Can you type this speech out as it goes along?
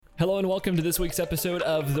Hello and welcome to this week's episode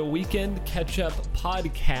of the Weekend Catch-Up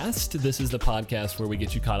Podcast. This is the podcast where we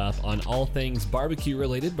get you caught up on all things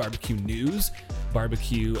barbecue-related, barbecue news,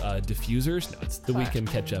 barbecue diffusers. No, it's the Weekend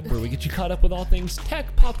Catch-Up where we get you caught up with all things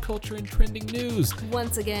tech, pop culture, and trending news.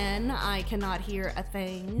 Once again, I cannot hear a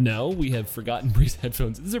thing. No, we have forgotten Bree's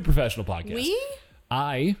headphones. This is a professional podcast.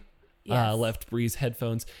 I left Bree's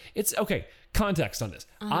headphones. It's okay. Context on this.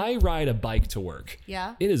 I ride a bike to work.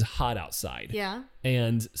 Yeah. It is hot outside. Yeah.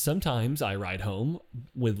 And sometimes I ride home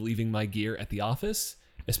with leaving my gear at the office,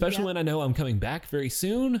 especially when I know I'm coming back very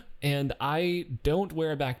soon. And I don't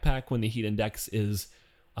wear a backpack when the heat index is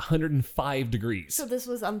 105 degrees. So this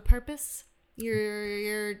was on purpose?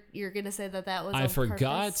 You're gonna say that was I on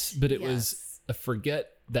forgot, purpose? but it was a forget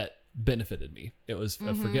that benefited me. It was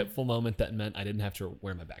a forgetful moment that meant I didn't have to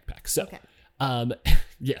wear my backpack. So,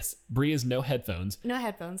 yes, Bree has no headphones. No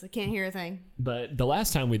headphones. I can't hear a thing. But the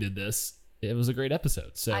last time we did this, it was a great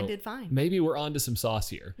episode. So I did fine. Maybe we're on to some sauce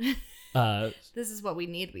here. This is what we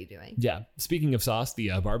need to be doing. Yeah. Speaking of sauce,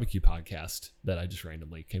 the barbecue podcast that I just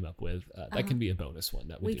randomly came up with, that can be a bonus one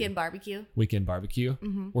that we Weekend do. barbecue. Weekend barbecue.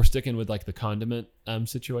 We're sticking with like the condiment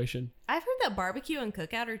situation. I've heard that barbecue and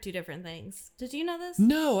cookout are two different things. Did you know this?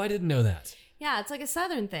 No, I didn't know that. Yeah, it's like a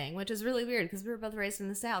Southern thing, which is really weird because we were both raised in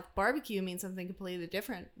the South. Barbecue means something completely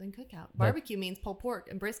different than cookout. Barbecue means pulled pork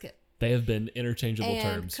and brisket. They have been interchangeable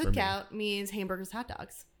terms for me. And cookout means hamburgers, hot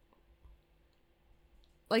dogs.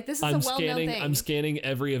 Like, this is a well-known thing. I'm scanning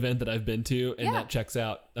every event that I've been to, and that checks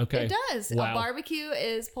out. Okay. It does. Wow. A barbecue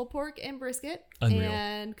is pulled pork and brisket. Unreal.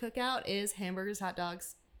 And cookout is hamburgers, hot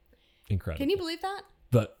dogs. Incredible. Can you believe that?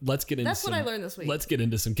 But let's get into That's what I learned this week. Let's get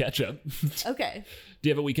into some catch-up. Okay. Do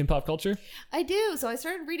you have a weekend pop culture? I do. So I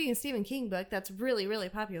started reading a Stephen King book that's really, really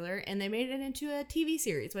popular, and they made it into a TV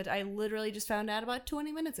series, which I literally just found out about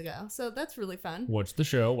 20 minutes ago. So that's really fun. What's the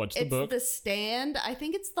show? What's the book? It's The Stand. I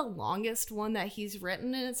think it's the longest one that he's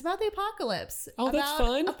written, and it's about the apocalypse. Oh, that's about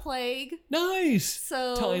fun. A plague. Nice.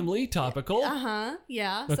 So timely, topical.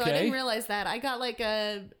 Yeah. So I Okay. didn't realize that. I got like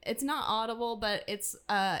it's not Audible, but it's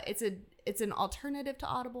an alternative to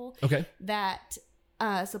Audible. Okay. That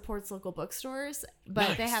supports local bookstores,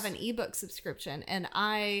 but they have an ebook subscription, and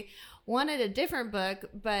I wanted a different book,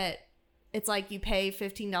 but it's like you pay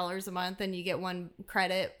 $15 a month and you get one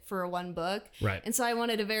credit for one book. Right. And so I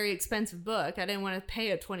wanted a very expensive book. I didn't want to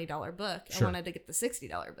pay a $20 book. Sure. I wanted to get the $60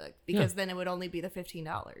 book because then it would only be the $15.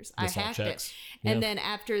 I This all hacked checks. it. Yeah. And then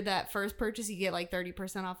after that first purchase, you get like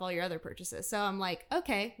 30% off all your other purchases. So I'm like,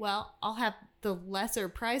 okay, well, I'll have the lesser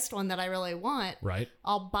priced one that I really want. Right.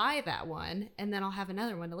 I'll buy that one and then I'll have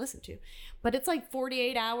another one to listen to. But it's like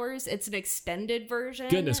 48 hours. It's an extended version.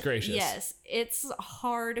 Goodness gracious. Yes. It's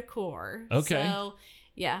hardcore. Okay. So,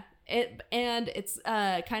 yeah. It's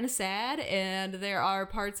kind of sad, and there are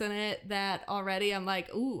parts in it that already I'm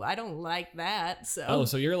like, ooh, I don't like that.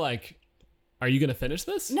 So you're like, are you going to finish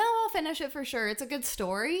this? No, I'll finish it for sure. It's a good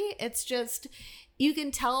story. It's just, you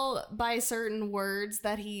can tell by certain words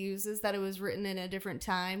that he uses that it was written in a different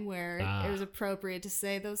time where it was appropriate to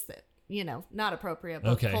say those things. Not appropriate,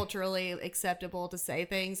 but culturally acceptable to say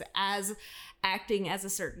things as acting as a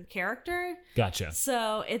certain character. Gotcha.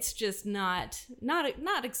 So it's just not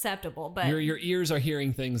acceptable. But your ears are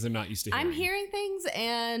hearing things they're not used to hearing. I'm hearing things,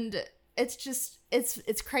 and it's just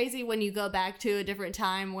it's crazy when you go back to a different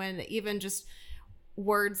time when even just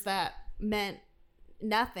words that meant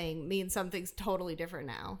nothing mean something's totally different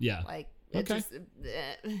now. Yeah. Like it's just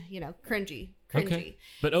cringy. Okay.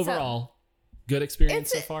 But overall, good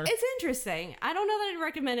experience so far? It's interesting. I don't know that I'd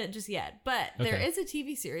recommend it just yet, but there is a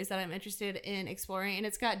TV series that I'm interested in exploring, and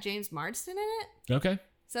it's got James Marsden in it. Okay.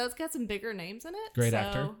 So it's got some bigger names in it. Great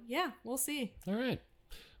actor. Yeah, we'll see. All right.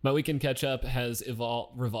 My weekend catch-up has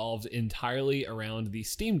revolved entirely around the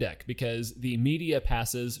Steam Deck because the media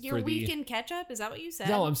passes Your for the... Your weekend catch-up? Is that what you said?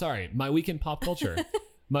 No, I'm sorry. My weekend pop culture.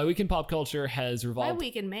 My weekend pop culture has revolved... My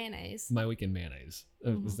weekend mayonnaise. My weekend mayonnaise.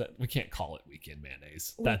 We can't call it weekend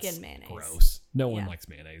mayonnaise. Weekend mayonnaise. Gross. No one likes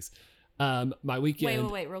mayonnaise. My weekend...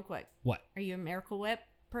 Wait, real quick. What? Are you a Miracle Whip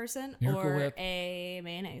person Miracle Whip? A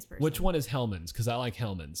mayonnaise person? Which one is Hellman's? Because I like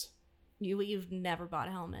Hellman's. You've never bought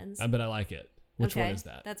Hellman's. But I like it. Which one is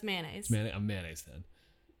that? That's mayonnaise. I'm mayonnaise then.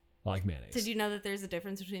 I like mayonnaise. Did you know that there's a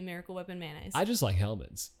difference between Miracle Whip and mayonnaise? I just like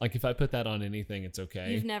Hellman's. Like if I put that on anything, it's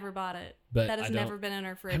okay. You've never bought it. But that has never been in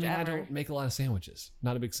our fridge ever. I don't make a lot of sandwiches.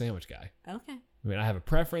 Not a big sandwich guy. Okay. I mean, I have a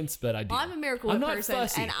preference, but I do. Well, I'm a Miracle Whip person.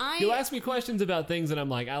 Fussy. And You'll ask me questions about things, and I'm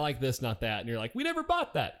like, I like this, not that. And you're like, we never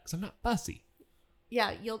bought that because I'm not fussy.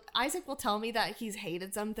 Yeah, Isaac will tell me that he's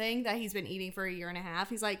hated something that he's been eating for a year and a half.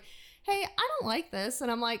 He's like, hey, I don't like this. And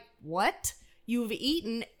I'm like, what? You've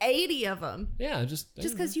eaten 80 of them. Yeah, just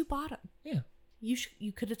because you bought them. Yeah.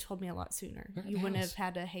 You could have told me a lot sooner. You wouldn't have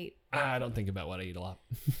had to hate. I don't think about what I eat a lot.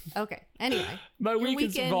 Okay. Anyway. My week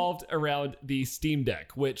is revolved around the Steam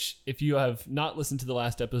Deck, which, if you have not listened to the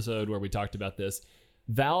last episode where we talked about this,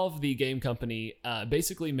 Valve, the game company,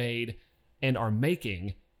 basically made and are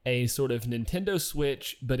making a sort of Nintendo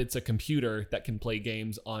Switch, but it's a computer that can play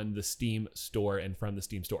games on the Steam store and from the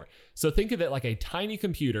Steam store. So think of it like a tiny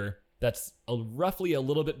computer that's roughly a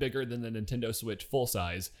little bit bigger than the Nintendo Switch full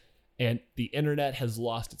size, and the internet has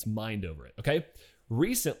lost its mind over it, okay?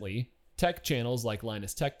 Recently, tech channels like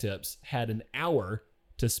Linus Tech Tips had an hour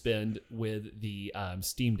to spend with the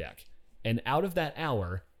Steam Deck. And out of that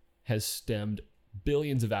hour has stemmed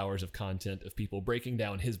billions of hours of content of people breaking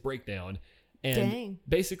down his breakdown. And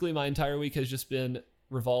basically my entire week has just been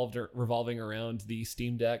revolving around the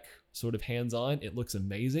Steam Deck, sort of hands-on. It looks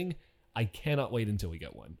amazing. I cannot wait until we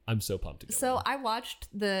get one. I'm so pumped to get one. So I watched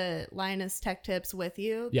the Linus Tech Tips with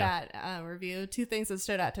you, that review. Two things that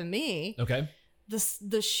stood out to me. Okay.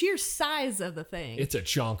 The sheer size of the thing. It's a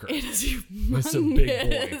chonker. It is humongous. It's a big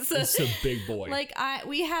boy. It's a big boy. Like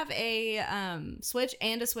we have a Switch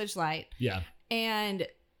and a Switch Lite. Yeah. And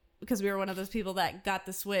because we were one of those people that got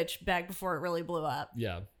the Switch back before it really blew up.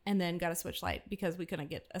 Yeah. And then got a Switch Lite because we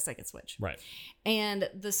couldn't get a second Switch. Right. And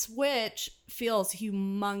the Switch feels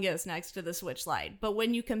humongous next to the Switch Lite. But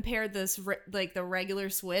when you compare this, like the regular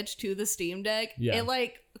Switch to the Steam Deck, it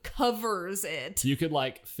like covers it. You could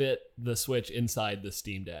like fit the Switch inside the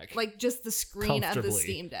Steam Deck. Like just the screen of the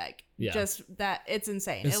Steam Deck. Yeah. Just that, it's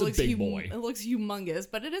insane. It's it looks a big boy. It looks humongous,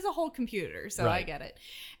 but it is a whole computer. So right. I get it.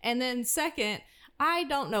 And then second, I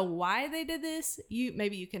don't know why they did this.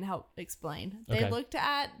 Maybe you can help explain. They looked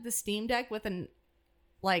at the Steam Deck with an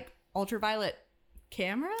like ultraviolet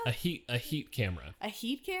camera, a heat camera,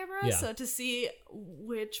 Yeah. So to see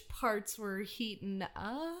which parts were heating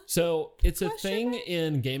up. So it's a thing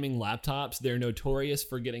in gaming laptops. They're notorious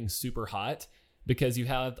for getting super hot because you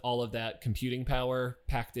have all of that computing power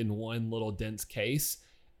packed in one little dense case.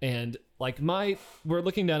 And like we're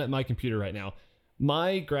looking down at my computer right now.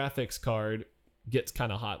 My graphics card gets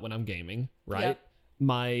kind of hot when I'm gaming, right? Yep.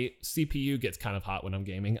 My CPU gets kind of hot when I'm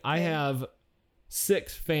gaming. I have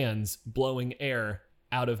 6 fans blowing air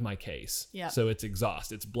out of my case. Yeah. So it's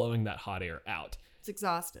exhaust. It's blowing that hot air out. It's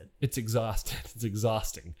exhausted. It's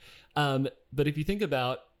exhausting. But if you think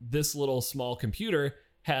about this little small computer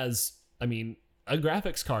has, a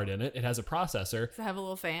graphics card in it. It has a processor. Does it have a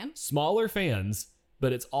little fan? Smaller fans,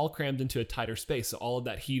 but it's all crammed into a tighter space. So all of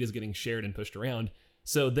that heat is getting shared and pushed around.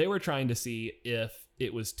 So they were trying to see if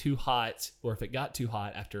it was too hot or if it got too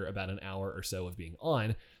hot after about an hour or so of being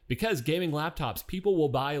on. Because gaming laptops, people will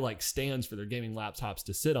buy like stands for their gaming laptops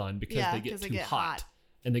to sit on because they get too hot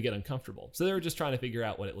and they get uncomfortable. So they were just trying to figure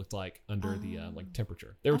out what it looked like under the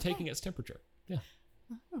temperature. They were taking its temperature. Yeah.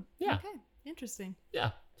 Oh, yeah. Okay. Interesting.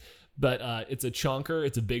 Yeah. But it's a chonker.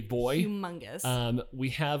 It's a big boy. Humongous. We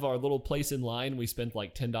have our little place in line. We spent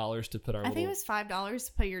like $10 to put our I think it was $5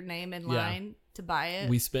 to put your name in line to buy it.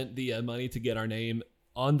 We spent the money to get our name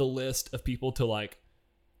on the list of people to like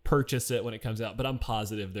purchase it when it comes out. But I'm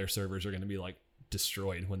positive their servers are going to be like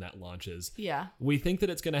destroyed when that launches. Yeah. We think that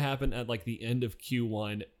it's going to happen at like the end of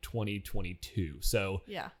Q1 2022. So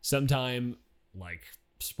sometime like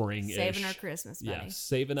spring-ish. Saving our Christmas money. Yeah,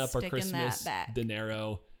 saving up our Christmas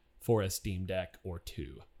dinero for a Steam Deck or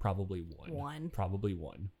 2. Probably one. Probably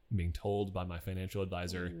one. I'm being told by my financial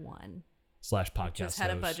advisor. /podcast Just had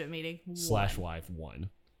a budget meeting. /wife.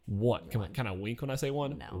 One. Can I wink when I say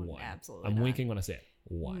one? No, one. Absolutely I'm not. winking when I say it.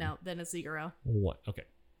 One. No, then it's 0. One. Okay.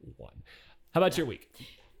 One. How about your week?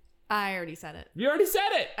 I already said it. You already said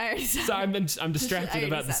it. I already said it. So I'm distracted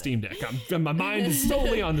about the Steam Deck. My mind is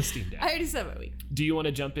solely on the Steam Deck. I already said my week. Do you want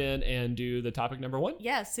to jump in and do the topic number 1?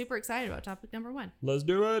 Yeah, super excited about topic number 1. Let's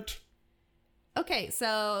do it. Okay,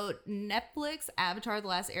 so Netflix Avatar: The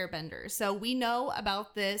Last Airbender. So we know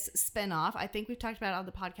about this spinoff. I think we've talked about it on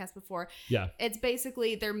the podcast before. Yeah. It's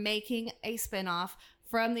basically they're making a spinoff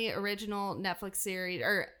from the original Netflix series,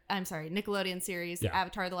 Nickelodeon series,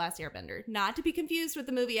 Avatar: The Last Airbender. Not to be confused with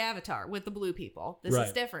the movie Avatar with the blue people. This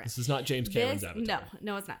is different. This is not James Cameron's Avatar.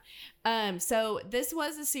 No, it's not. So this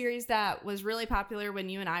was a series that was really popular when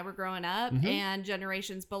you and I were growing up, and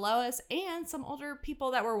generations below us, and some older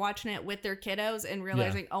people that were watching it with their kiddos and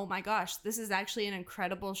realizing, oh my gosh, this is actually an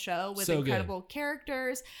incredible show with incredible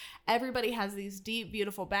characters. Everybody has these deep,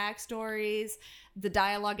 beautiful backstories. The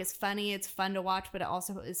dialogue is funny. It's fun to watch, but it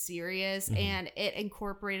also is serious. And it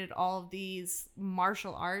incorporated all of these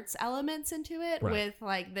martial arts elements into it with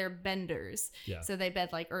like their benders. Yeah. So they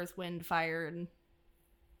bend like earth, wind, fire, and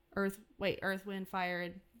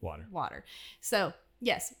water. So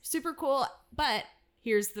yes, super cool. But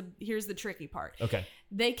here's the tricky part. Okay.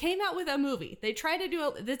 They came out with a movie. They tried to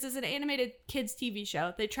do this is an animated kids TV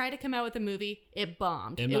show. They tried to come out with a movie. It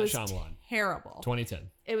bombed. M. It was Shyamalan. terrible. 2010.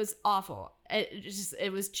 It was awful.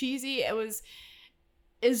 It was cheesy. It was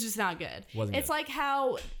just not good. It's like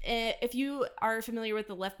how if you are familiar with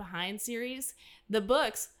the Left Behind series, the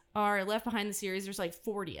books are Left Behind the series. There's like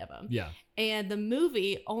 40 of them. Yeah. And the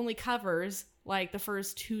movie only covers like the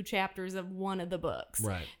first 2 chapters of one of the books.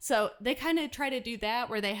 Right. So they kind of try to do that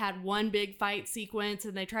where they had one big fight sequence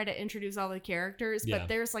and they try to introduce all the characters, but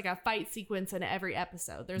there's like a fight sequence in every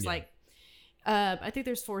episode. There's like, I think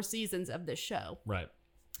there's 4 seasons of this show. Right.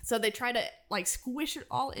 So they try to like squish it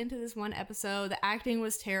all into this one episode. The acting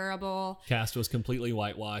was terrible. Cast was completely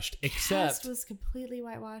whitewashed, except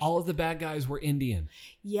all of the bad guys were Indian.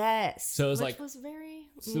 Yes. So it was which was very.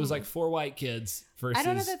 So it was like 4 white kids versus. I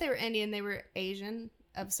don't know that they were Indian. They were Asian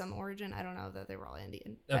of some origin. I don't know that they were all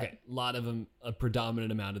Indian. Okay, a lot of them. A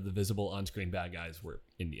predominant amount of the visible on-screen bad guys were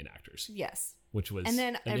Indian actors. Yes. Which was and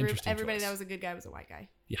then everybody choice. that was a good guy was a white guy.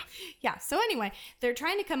 Yeah. So anyway, they're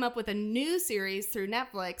trying to come up with a new series through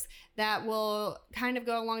Netflix that will kind of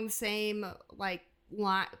go along the same like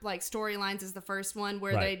storylines as the first one,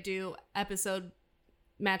 where they do episode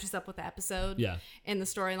matches up with the episode. Yeah. And the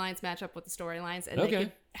storylines match up with the storylines, and they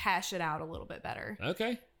can hash it out a little bit better.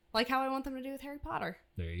 Okay. Like how I want them to do with Harry Potter.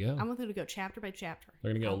 There you go. I want them to go chapter by chapter.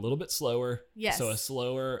 They're going to go a little bit slower. Yes. So a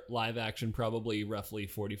slower live action, probably roughly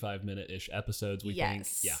 45-minute-ish episodes, we think.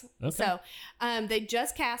 Yeah. Okay. So they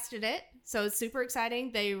just casted it. So it's super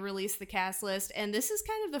exciting. They released the cast list. And this is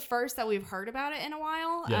kind of the first that we've heard about it in a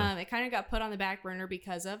while. Yeah. It kind of got put on the back burner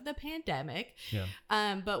because of the pandemic.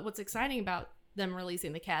 Yeah. But what's exciting about them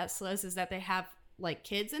releasing the cast list is that they have like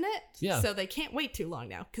kids in it. Yeah. So they can't wait too long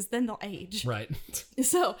now because then they'll age. Right.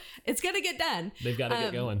 So it's going to get done. They've got to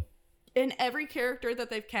get going. And every character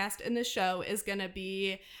that they've cast in this show is going to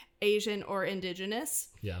be Asian or indigenous.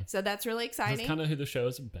 Yeah. So that's really exciting. That's kind of who the show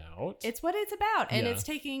is about. It's what it's about. And it's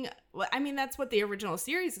taking, I mean, that's what the original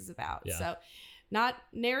series is about. Yeah. So not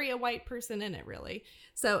nary a white person in it, really.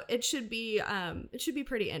 So it should be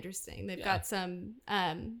pretty interesting. They've got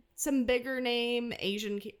some bigger name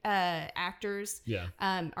Asian actors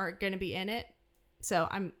are going to be in it. So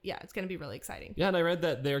it's going to be really exciting. Yeah, and I read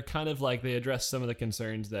that they're kind of like, they address some of the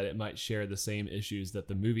concerns that it might share the same issues that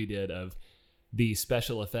the movie did of the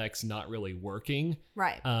special effects not really working.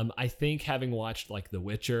 Right. I think having watched like the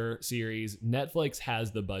Witcher series, Netflix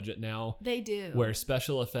has the budget now. They do. Where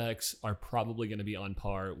special effects are probably going to be on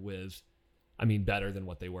par with, I mean, better than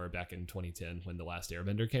what they were back in 2010 when The Last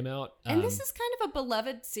Airbender came out. And this is kind of a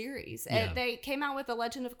beloved series. Yeah. They came out with The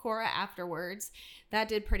Legend of Korra afterwards. That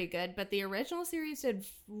did pretty good. But the original series did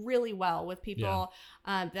really well with people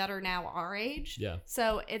that are now our age. Yeah.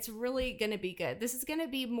 So it's really going to be good. This is going to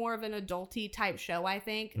be more of an adulty type show, I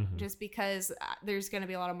think, just because there's going to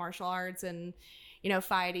be a lot of martial arts and,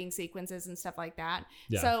 fighting sequences and stuff like that.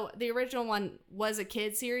 Yeah. So the original one was a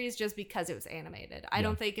kid series just because it was animated. I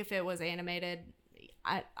don't think if it was animated,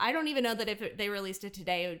 I don't even know that if they released it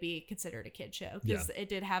today, it would be considered a kid show because it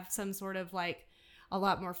did have some sort of like a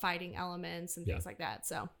lot more fighting elements and things like that.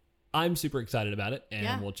 So I'm super excited about it,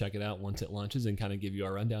 and we'll check it out once it launches and kind of give you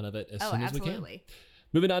our rundown of it as soon as we can.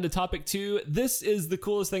 Moving on to topic 2. This is the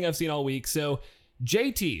coolest thing I've seen all week. So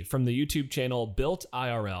JT from the YouTube channel Built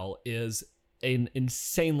IRL is an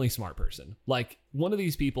insanely smart person. Like one of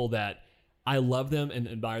these people that I love them and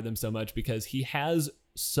admire them so much because he has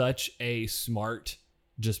such a smart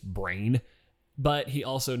just brain, but he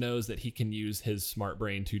also knows that he can use his smart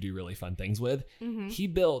brain to do really fun things with. He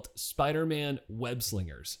built Spider-Man web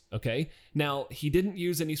slingers. Okay. Now he didn't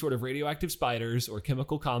use any sort of radioactive spiders or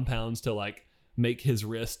chemical compounds to like make his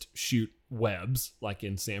wrist shoot webs like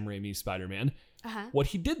in Sam Raimi's Spider-Man. What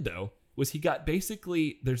he did though was he got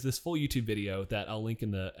basically, there's this full YouTube video that I'll link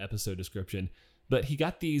in the episode description, but he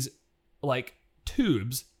got these like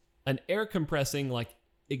tubes, an air compressing like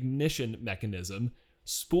ignition mechanism,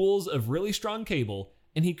 spools of really strong cable,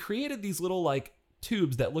 and he created these little like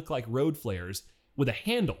tubes that look like road flares with a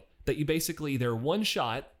handle that you basically, they're one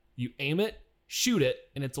shot, you aim it, shoot it,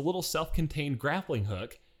 and it's a little self-contained grappling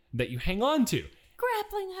hook that you hang on to.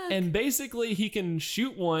 Grappling hook. And basically he can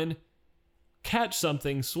shoot one, catch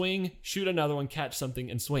something, swing, shoot another one, catch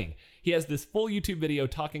something, and swing. He has this full YouTube video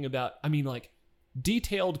talking about, I mean, like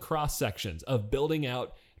detailed cross sections of building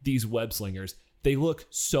out these web slingers. They look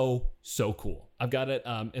so cool. I've got it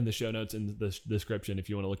in the show notes in the description if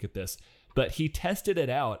you want to look at this. But he tested it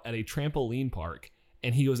out at a trampoline park,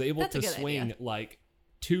 and he was able to swing like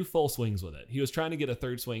 2 full swings with it. He was trying to get a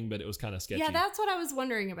third swing, but it was kind of sketchy. Yeah, that's what I was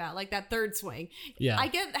wondering about, like that third swing. Yeah. I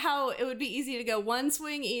get how it would be easy to go 1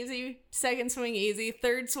 swing easy, 2nd swing easy,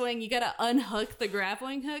 3rd swing, you got to unhook the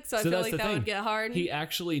grappling hook. So I feel like that would get hard. He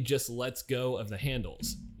actually just lets go of the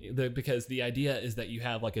handles because the idea is that you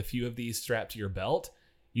have like a few of these strapped to your belt.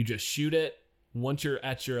 You just shoot it. Once you're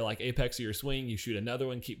at your like apex of your swing, you shoot another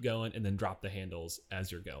one, keep going, and then drop the handles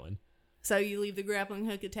as you're going. So you leave the grappling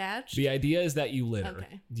hook attached? The idea is that you litter.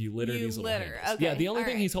 Okay. You litter these little handles. Okay. Yeah, the only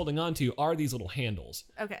thing he's holding on to are these little handles.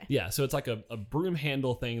 Okay. Yeah, so it's like a broom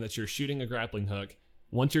handle thing that you're shooting a grappling hook.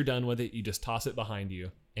 Once you're done with it, you just toss it behind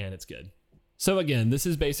you, and it's good. So again, this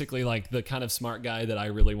is basically like the kind of smart guy that I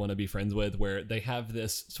really want to be friends with, where they have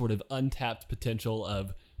this sort of untapped potential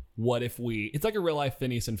of what if it's like a real life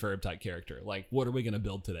Phineas and Ferb type character. Like, what are we going to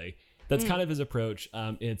build today? That's kind of his approach.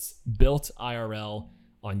 It's Built IRL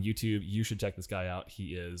on YouTube. You should check this guy out.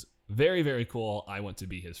 He is very, very cool. I want to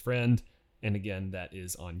be his friend. And again, that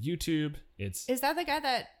is on YouTube. Is that the guy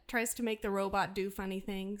that tries to make the robot do funny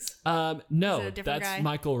things? No, that's guy?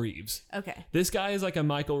 Michael Reeves. Okay. This guy is like a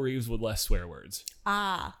Michael Reeves with less swear words.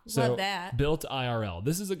 Love that. Built IRL.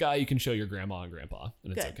 This is a guy you can show your grandma and grandpa,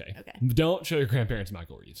 and it's okay. Okay. Don't show your grandparents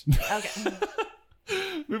Michael Reeves.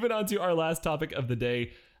 Okay. Moving on to our last topic of the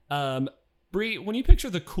day. Bree, when you picture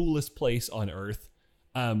the coolest place on Earth,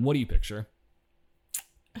 what do you picture?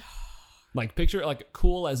 Like picture like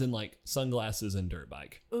cool as in like sunglasses and dirt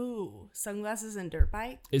bike. Ooh, sunglasses and dirt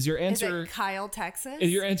bike. Is your answer is it Kyle, Texas? If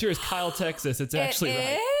your answer is Kyle, Texas, it's actually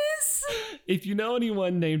right. Is? If you know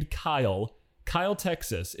anyone named Kyle,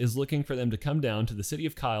 Texas is looking for them to come down to the City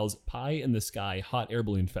of Kyle's Pie in the Sky Hot Air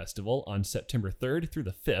Balloon Festival on September 3rd through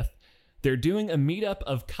the 5th. They're doing a meetup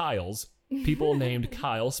of Kyles, people named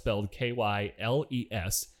Kyle, spelled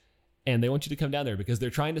Kyles, and they want you to come down there because they're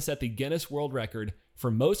trying to set the Guinness World Record for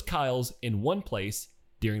most Kyles in one place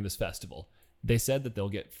during this festival. They said that they'll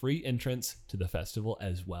get free entrance to the festival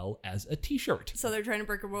as well as a t-shirt. So they're trying to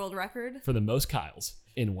break a world record? For the most Kyles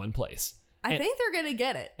in one place. I think they're going to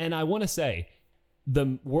get it. And I want to say,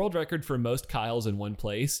 the world record for most Kyles in one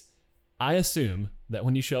place, I assume that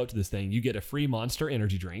when you show up to this thing, you get a free Monster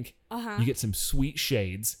energy drink. You get some sweet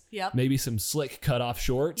shades. Yep. Maybe some slick cut-off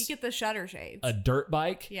shorts. You get the shutter shades. A dirt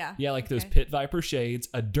bike. Yeah. Yeah, like those Pit Viper shades.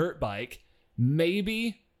 A dirt bike.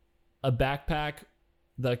 Maybe a backpack,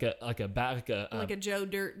 like a Joe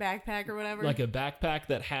Dirt backpack or whatever. Like a backpack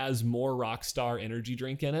that has more Rockstar energy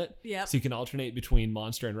drink in it. Yep. So you can alternate between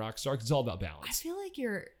Monster and Rockstar because it's all about balance. I feel like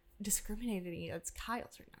you're discriminating against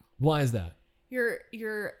Kyle's right now. Why is that? You're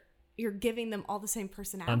giving them all the same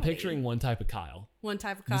personality. I'm picturing one type of Kyle. One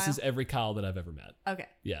type of Kyle? This is every Kyle that I've ever met. Okay.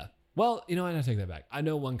 Yeah. Well, you know what? I take that back. I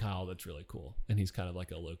know one Kyle that's really cool, and he's kind of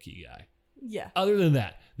like a low-key guy. Yeah. Other than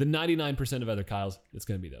that, the 99% of other Kyles, it's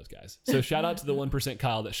going to be those guys. So shout out to the 1%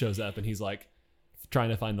 Kyle that shows up, and he's like trying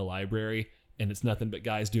to find the library, and it's nothing but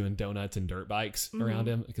guys doing donuts and dirt bikes around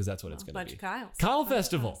him, because that's what it's going to be. Bunch of Kyles. Kyle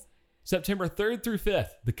Festival. September 3rd through 5th,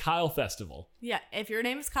 the Kyle Festival. Yeah. If your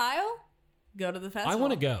name is Kyle, go to the festival. I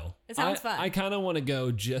want to go. It sounds fun. I kind of want to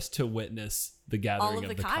go just to witness the gathering of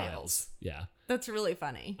the Kyles. Yeah. That's really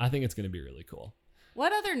funny. I think it's going to be really cool.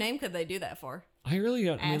 What other name could they do that for? I really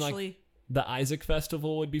don't. Ashley. I mean, like, the Isaac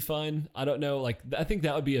Festival would be fun. I don't know. Like, I think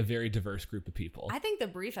that would be a very diverse group of people. I think the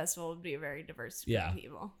Brie Festival would be a very diverse group of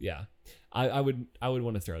people. Yeah. I would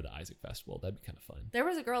want to throw the Isaac Festival. That'd be kind of fun. There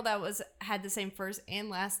was a girl that had the same first and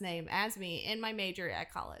last name as me in my major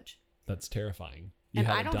at college. That's terrifying. And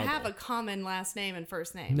I don't have a common last name and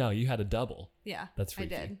first name. No, you had a double. Yeah, that's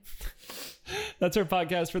freaky. I did. That's our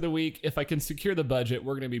podcast for the week. If I can secure the budget,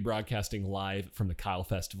 we're going to be broadcasting live from the Kyle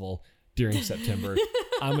Festival during September.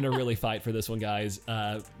 I'm going to really fight for this one, guys.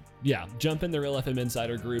 Jump in the Real FM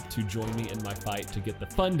Insider group to join me in my fight to get the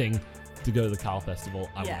funding to go to the Kyle Festival.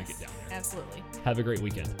 I want to get down there. Absolutely. Have a great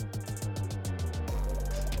weekend.